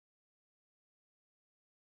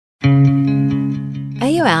Are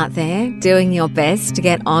you out there doing your best to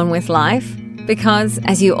get on with life? Because,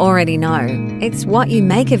 as you already know, it's what you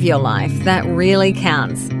make of your life that really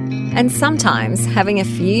counts. And sometimes having a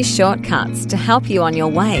few shortcuts to help you on your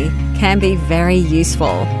way can be very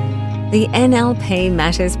useful. The NLP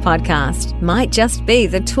Matters Podcast might just be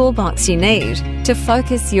the toolbox you need to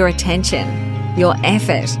focus your attention, your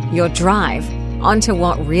effort, your drive onto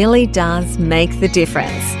what really does make the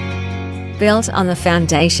difference. Built on the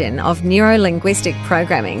foundation of neuro-linguistic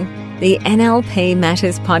programming, the NLP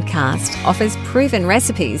Matters Podcast offers proven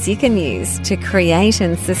recipes you can use to create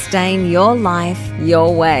and sustain your life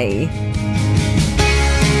your way.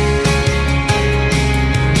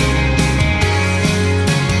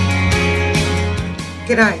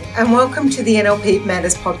 G'day and welcome to the NLP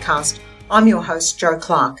Matters Podcast. I'm your host, Jo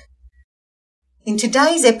Clark. In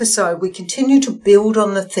today's episode, we continue to build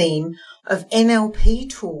on the theme of NLP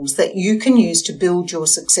tools that you can use to build your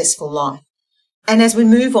successful life. And as we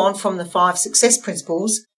move on from the 5 success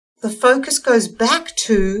principles, the focus goes back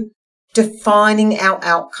to defining our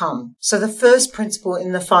outcome. So the first principle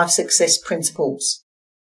in the 5 success principles.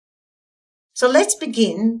 So let's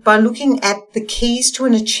begin by looking at the keys to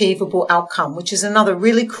an achievable outcome, which is another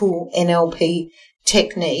really cool NLP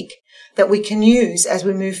technique that we can use as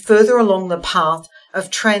we move further along the path of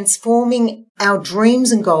transforming our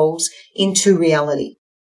dreams and goals into reality.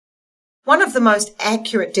 One of the most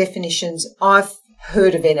accurate definitions I've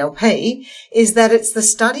heard of NLP is that it's the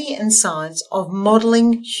study and science of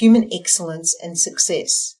modelling human excellence and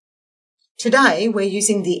success. Today, we're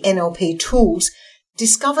using the NLP tools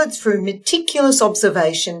discovered through meticulous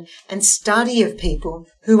observation and study of people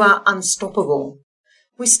who are unstoppable.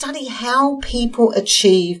 We study how people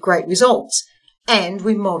achieve great results and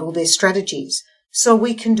we model their strategies so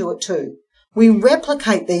we can do it too. We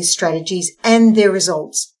replicate these strategies and their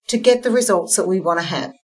results to get the results that we want to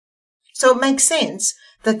have. So it makes sense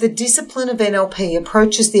that the discipline of NLP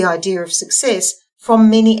approaches the idea of success from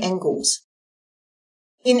many angles.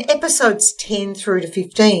 In episodes 10 through to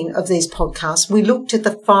 15 of these podcasts, we looked at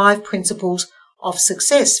the 5 principles of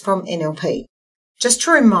success from NLP. Just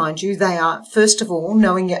to remind you, they are, first of all,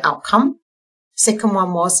 knowing your outcome. Second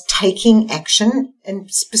one was taking action, and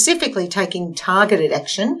specifically taking targeted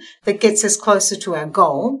action that gets us closer to our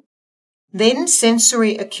goal. Then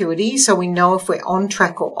sensory acuity, so we know if we're on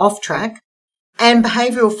track or off track. And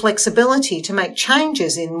behavioural flexibility to make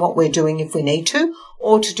changes in what we're doing if we need to,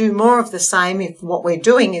 or to do more of the same if what we're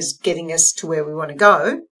doing is getting us to where we want to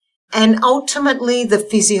go. And ultimately, the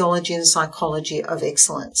physiology and psychology of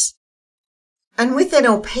excellence. And with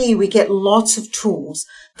NLP, we get lots of tools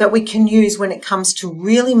that we can use when it comes to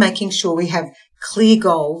really making sure we have clear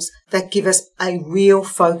goals that give us a real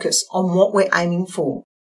focus on what we're aiming for.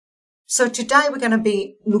 So today we're going to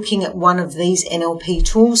be looking at one of these NLP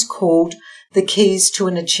tools called the keys to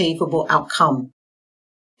an achievable outcome.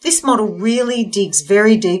 This model really digs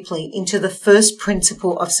very deeply into the first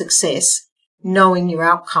principle of success, knowing your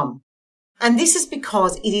outcome. And this is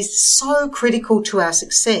because it is so critical to our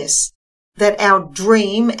success that our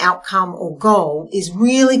dream, outcome or goal is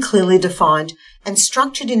really clearly defined and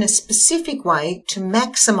structured in a specific way to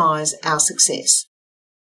maximise our success.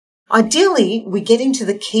 Ideally, we get into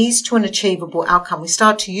the keys to an achievable outcome. We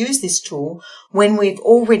start to use this tool when we've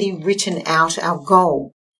already written out our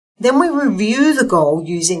goal. Then we review the goal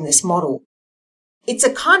using this model. It's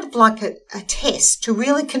a kind of like a test to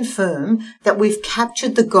really confirm that we've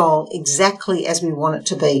captured the goal exactly as we want it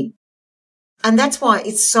to be. And that's why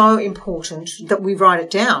it's so important that we write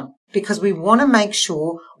it down, because we want to make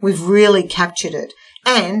sure we've really captured it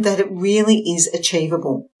and that it really is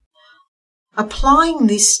achievable. Applying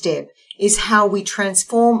this step is how we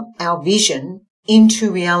transform our vision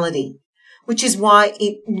into reality, which is why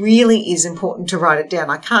it really is important to write it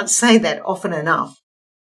down. I can't say that often enough.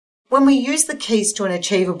 When we use the keys to an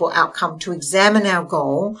achievable outcome to examine our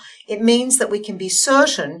goal, it means that we can be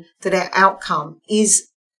certain that our outcome is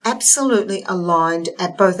absolutely aligned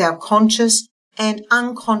at both our conscious and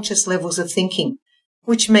unconscious levels of thinking,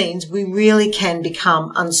 which means we really can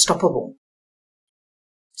become unstoppable.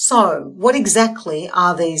 So, what exactly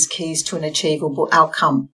are these keys to an achievable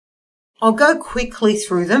outcome? I'll go quickly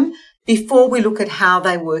through them before we look at how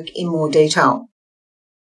they work in more detail.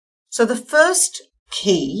 So the first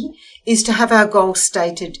key is to have our goal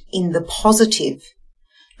stated in the positive.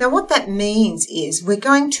 Now, what that means is we're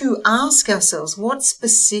going to ask ourselves, what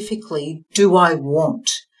specifically do I want?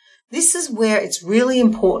 This is where it's really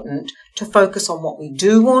important to focus on what we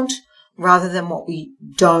do want rather than what we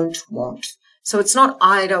don't want. So it's not,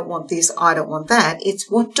 I don't want this, I don't want that. It's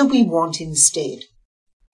what do we want instead?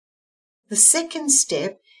 The second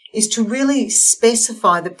step is to really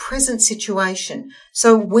specify the present situation.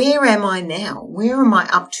 So where am I now? Where am I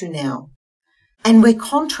up to now? And we're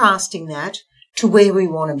contrasting that to where we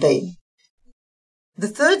want to be. The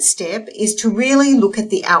third step is to really look at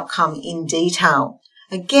the outcome in detail.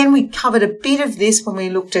 Again, we covered a bit of this when we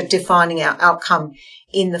looked at defining our outcome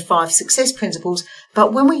in the 5 success principles,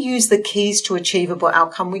 but when we use the keys to achievable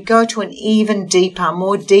outcome, we go to an even deeper,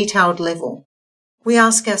 more detailed level. We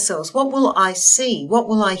ask ourselves, what will I see? What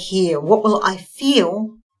will I hear? What will I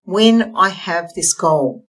feel when I have this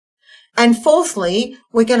goal? And fourthly,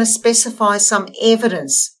 we're going to specify some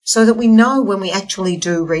evidence so that we know when we actually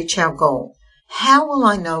do reach our goal. How will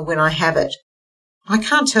I know when I have it? I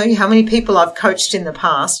can't tell you how many people I've coached in the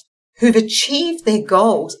past who've achieved their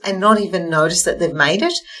goals and not even noticed that they've made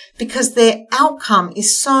it because their outcome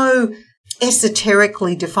is so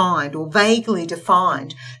esoterically defined or vaguely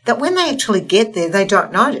defined that when they actually get there, they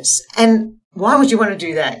don't notice. And why would you want to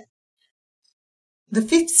do that? The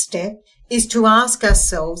fifth step is to ask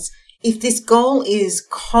ourselves if this goal is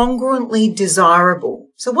congruently desirable.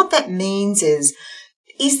 So what that means is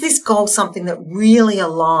this goal something that really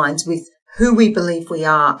aligns with who we believe we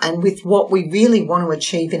are and with what we really want to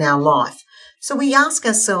achieve in our life? So we ask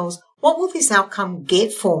ourselves, what will this outcome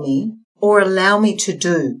get for me or allow me to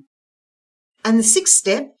do? And the sixth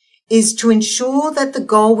step is to ensure that the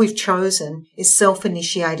goal we've chosen is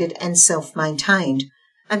self-initiated and self-maintained.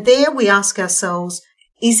 And there we ask ourselves,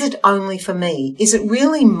 is it only for me? Is it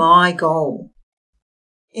really my goal?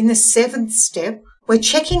 In the seventh step, we're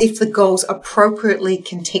checking if the goal's appropriately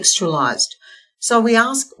contextualized. So we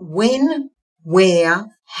ask when, where,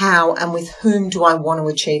 how, and with whom do I want to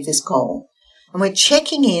achieve this goal? And we're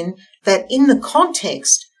checking in that in the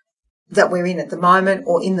context that we're in at the moment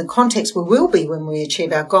or in the context we will be when we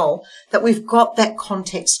achieve our goal, that we've got that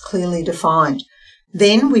context clearly defined.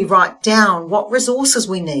 Then we write down what resources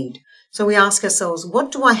we need. So we ask ourselves,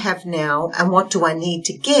 what do I have now and what do I need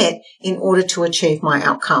to get in order to achieve my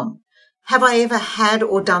outcome? Have I ever had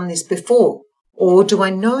or done this before? Or do I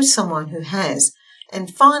know someone who has?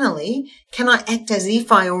 And finally, can I act as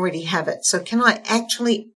if I already have it? So can I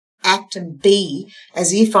actually act and be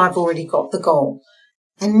as if I've already got the goal?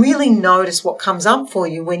 And really notice what comes up for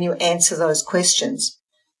you when you answer those questions.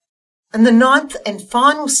 And the ninth and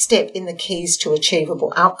final step in the keys to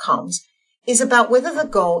achievable outcomes is about whether the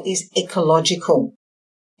goal is ecological.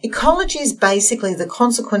 Ecology is basically the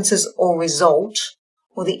consequences or result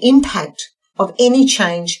or the impact of any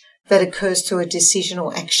change that occurs through a decision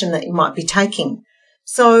or action that you might be taking.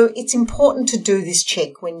 So it's important to do this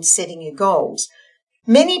check when setting your goals.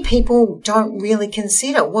 Many people don't really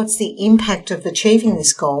consider what's the impact of achieving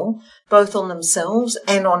this goal, both on themselves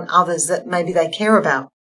and on others that maybe they care about.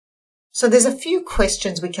 So there's a few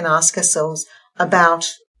questions we can ask ourselves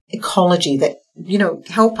about ecology that,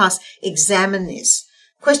 help us examine this.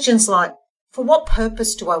 Questions like, for what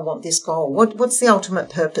purpose do I want this goal? What's the ultimate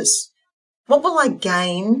purpose? What will I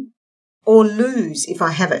gain or lose if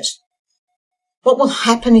I have it? What will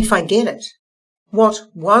happen if I get it? What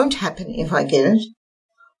won't happen if I get it?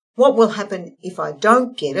 What will happen if I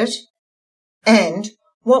don't get it? And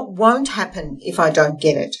what won't happen if I don't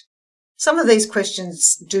get it? Some of these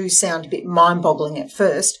questions do sound a bit mind-boggling at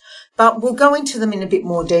first, but we'll go into them in a bit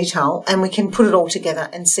more detail and we can put it all together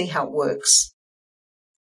and see how it works.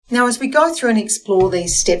 Now, as we go through and explore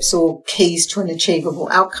these steps or keys to an achievable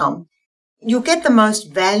outcome, you'll get the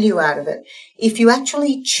most value out of it if you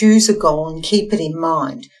actually choose a goal and keep it in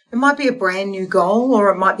mind. It might be a brand new goal or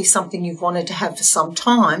it might be something you've wanted to have for some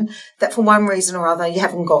time that for one reason or other you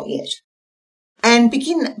haven't got yet. And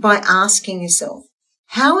begin by asking yourself,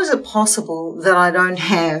 how is it possible that I don't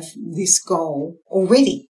have this goal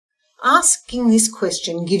already? Asking this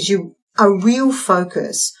question gives you a real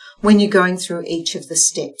focus when you're going through each of the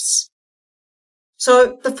steps.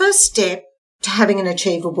 So the first step to having an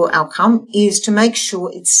achievable outcome is to make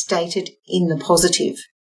sure it's stated in the positive.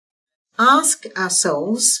 Ask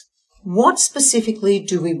ourselves, what specifically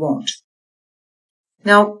do we want?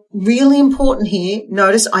 Now, really important here,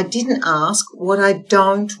 notice I didn't ask what I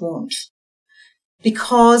don't want,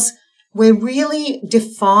 because we're really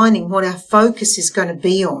defining what our focus is going to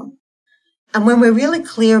be on. And when we're really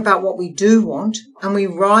clear about what we do want and we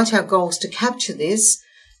write our goals to capture this,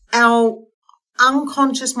 our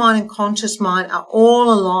unconscious mind and conscious mind are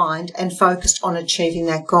all aligned and focused on achieving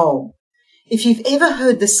that goal. If you've ever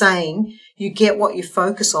heard the saying, you get what you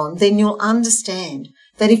focus on, then you'll understand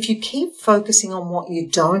that if you keep focusing on what you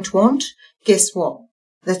don't want, guess what?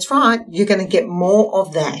 That's right, you're going to get more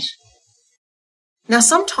of that. Now,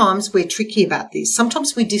 sometimes we're tricky about this.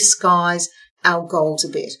 Sometimes we disguise our goals a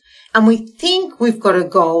bit. And we think we've got a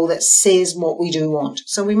goal that says what we do want.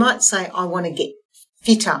 So we might say, I want to get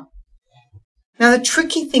fitter. Now, the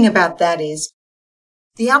tricky thing about that is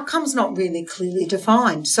the outcome's not really clearly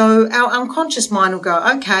defined. So our unconscious mind will go,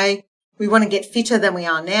 okay, we want to get fitter than we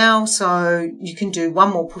are now, so you can do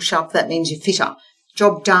one more push-up. That means you're fitter.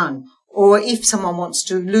 Job done. Or if someone wants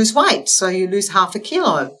to lose weight, so you lose half a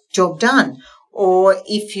kilo, job done. Or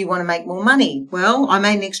if you want to make more money, well, I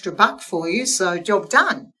made an extra $1 for you, so job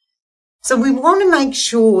done. So we want to make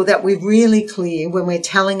sure that we're really clear when we're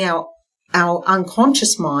telling our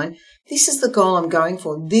unconscious mind, this is the goal I'm going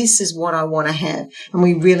for. This is what I want to have. And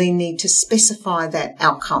we really need to specify that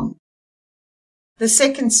outcome. The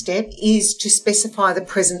second step is to specify the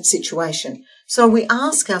present situation. So we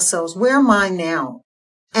ask ourselves, where am I now?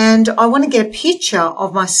 And I want to get a picture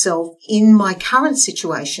of myself in my current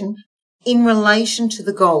situation in relation to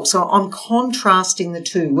the goal. So I'm contrasting the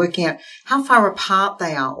two, working out how far apart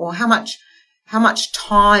they are or how much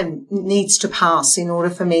time needs to pass in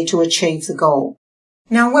order for me to achieve the goal.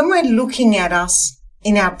 Now, when we're looking at us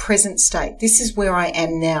in our present state, this is where I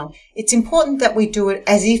am now. It's important that we do it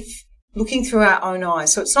as if looking through our own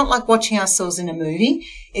eyes. So it's not like watching ourselves in a movie.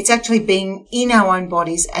 It's actually being in our own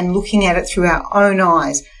bodies and looking at it through our own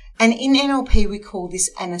eyes. And in NLP, we call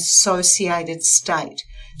this an associated state.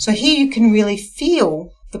 So here you can really feel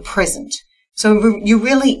the present. So you're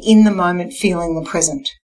really in the moment feeling the present.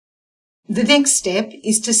 The next step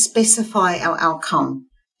is to specify our outcome.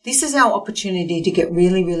 This is our opportunity to get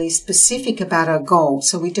really, really specific about our goal.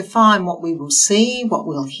 So we define what we will see, what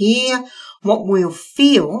we'll hear, what we'll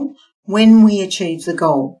feel when we achieve the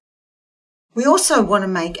goal. We also want to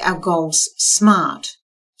make our goals SMART.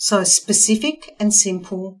 So specific and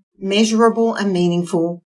simple, measurable and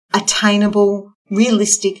meaningful, attainable,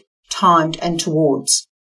 realistic, timed and towards.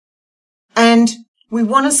 And we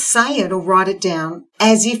want to say it or write it down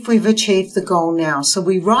as if we've achieved the goal now. So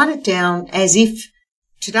we write it down as if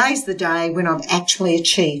today's the day when I've actually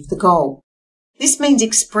achieved the goal. This means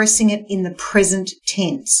expressing it in the present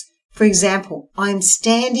tense. For example, I am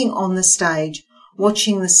standing on the stage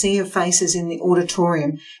watching the sea of faces in the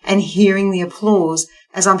auditorium and hearing the applause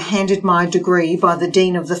as I'm handed my degree by the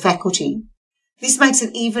dean of the faculty. This makes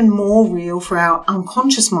it even more real for our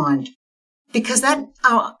unconscious mind because at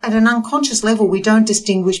an unconscious level, we don't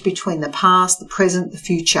distinguish between the past, the present, the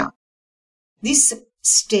future. This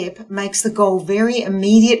step makes the goal very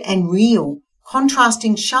immediate and real,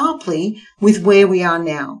 contrasting sharply with where we are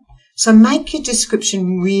now. So make your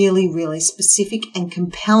description really, really specific and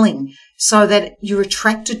compelling so that you're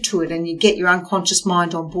attracted to it and you get your unconscious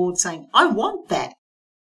mind on board saying, I want that.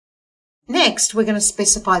 Next, we're going to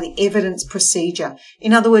specify the evidence procedure.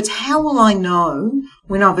 In other words, how will I know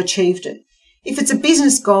when I've achieved it? If it's a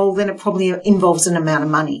business goal, then it probably involves an amount of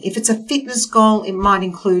money. If it's a fitness goal, it might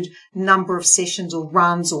include number of sessions or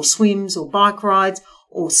runs or swims or bike rides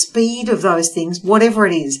or speed of those things, whatever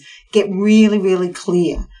it is. Get really, really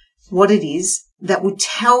clear what it is that would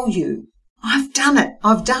tell you, I've done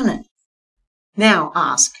it. Now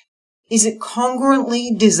ask, is it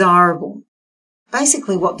congruently desirable?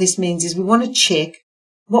 Basically what this means is we want to check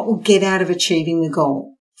what we'll get out of achieving the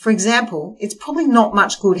goal. For example, it's probably not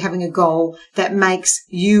much good having a goal that makes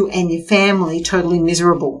you and your family totally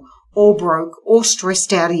miserable or broke or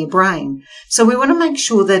stressed out of your brain. So we want to make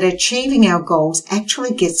sure that achieving our goals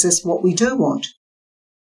actually gets us what we do want.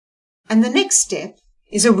 And the next step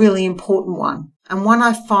is a really important one and one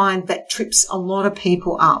I find that trips a lot of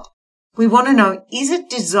people up. We want to know, is it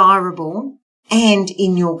desirable and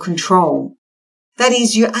in your control? That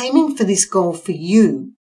is, you're aiming for this goal for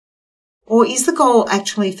you, or is the goal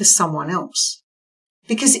actually for someone else?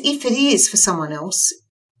 Because if it is for someone else,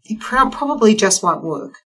 it probably just won't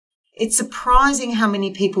work. It's surprising how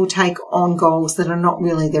many people take on goals that are not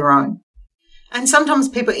really their own. And sometimes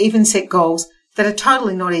people even set goals that are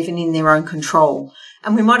totally not even in their own control.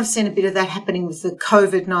 And we might have seen a bit of that happening with the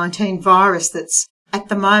COVID-19 virus that's at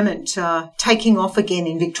the moment taking off again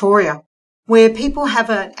in Victoria, where people have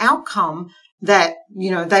an outcome that,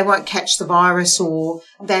 they won't catch the virus or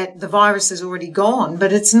that the virus is already gone,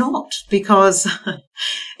 but it's not because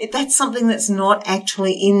that's something that's not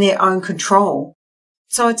actually in their own control.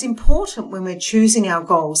 So it's important when we're choosing our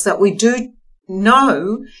goals that we do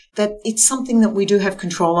know that it's something that we do have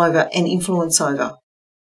control over and influence over.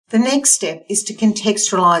 The next step is to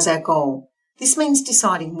contextualize our goal. This means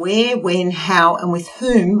deciding where, when, how, and with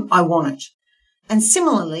whom I want it. And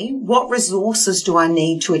similarly, what resources do I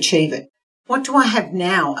need to achieve it? What do I have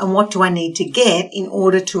now and what do I need to get in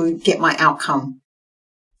order to get my outcome?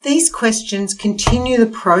 These questions continue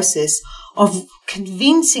the process of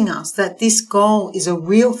convincing us that this goal is a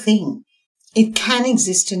real thing It can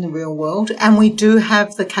exist in the real world, and we do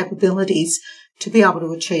have the capabilities to be able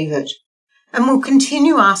to achieve it. And we'll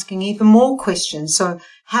continue asking even more questions. So,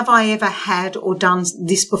 have I ever had or done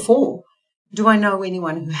this before? Do I know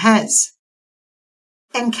anyone who has?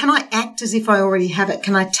 And can I act as if I already have it?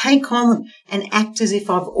 Can I take on and act as if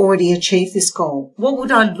I've already achieved this goal? What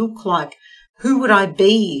would I look like? Who would I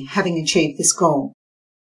be having achieved this goal?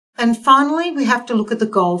 And finally, we have to look at the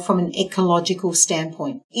goal from an ecological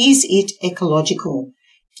standpoint. Is it ecological?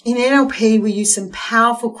 In NLP, we use some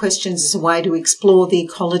powerful questions as a way to explore the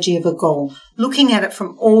ecology of a goal, looking at it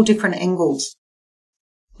from all different angles.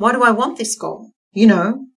 Why do I want this goal?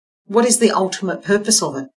 What is the ultimate purpose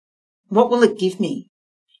of it? What will it give me?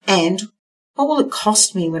 And what will it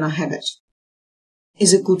cost me when I have it?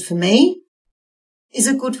 Is it good for me? Is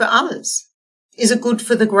it good for others? Is it good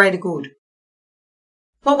for the greater good?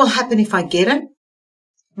 What will happen if I get it?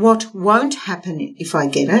 What won't happen if I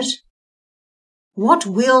get it? What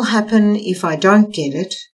will happen if I don't get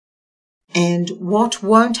it? And what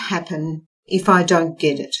won't happen if I don't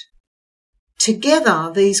get it?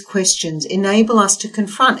 Together, these questions enable us to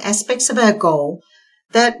confront aspects of our goal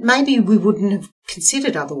that maybe we wouldn't have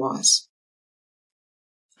considered otherwise.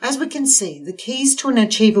 As we can see, the keys to an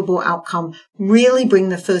achievable outcome really bring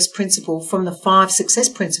the first principle from the 5 success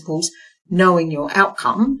principles, knowing your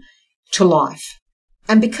outcome, to life.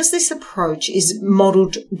 And because this approach is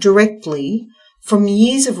modelled directly from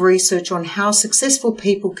years of research on how successful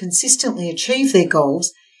people consistently achieve their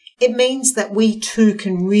goals, it means that we too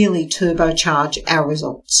can really turbocharge our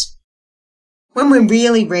results. When we're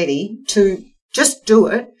really ready to just do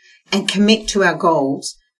it and commit to our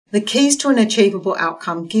goals, the keys to an achievable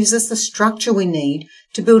outcome gives us the structure we need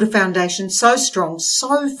to build a foundation so strong,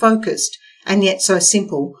 so focused, and yet so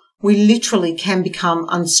simple, we literally can become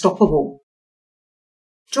unstoppable.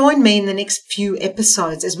 Join me in the next few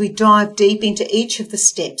episodes as we dive deep into each of the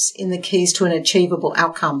steps in the keys to an achievable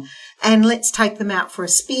outcome. And let's take them out for a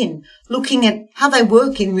spin, looking at how they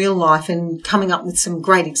work in real life and coming up with some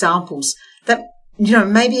great examples that,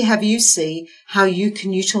 maybe have you see how you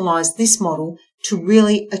can utilize this model to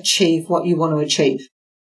really achieve what you want to achieve.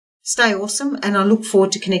 Stay awesome, and I look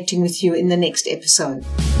forward to connecting with you in the next episode.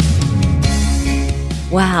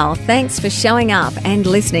 Wow, thanks for showing up and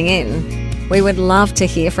listening in. We would love to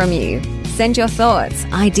hear from you. Send your thoughts,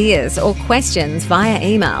 ideas, or questions via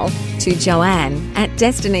email to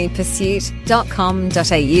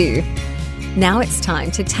joanne@destinypursuit.com.au. Now it's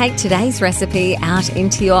time to take today's recipe out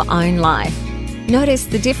into your own life. Notice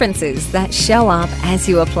the differences that show up as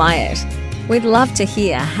you apply it. We'd love to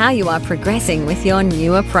hear how you are progressing with your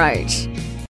new approach.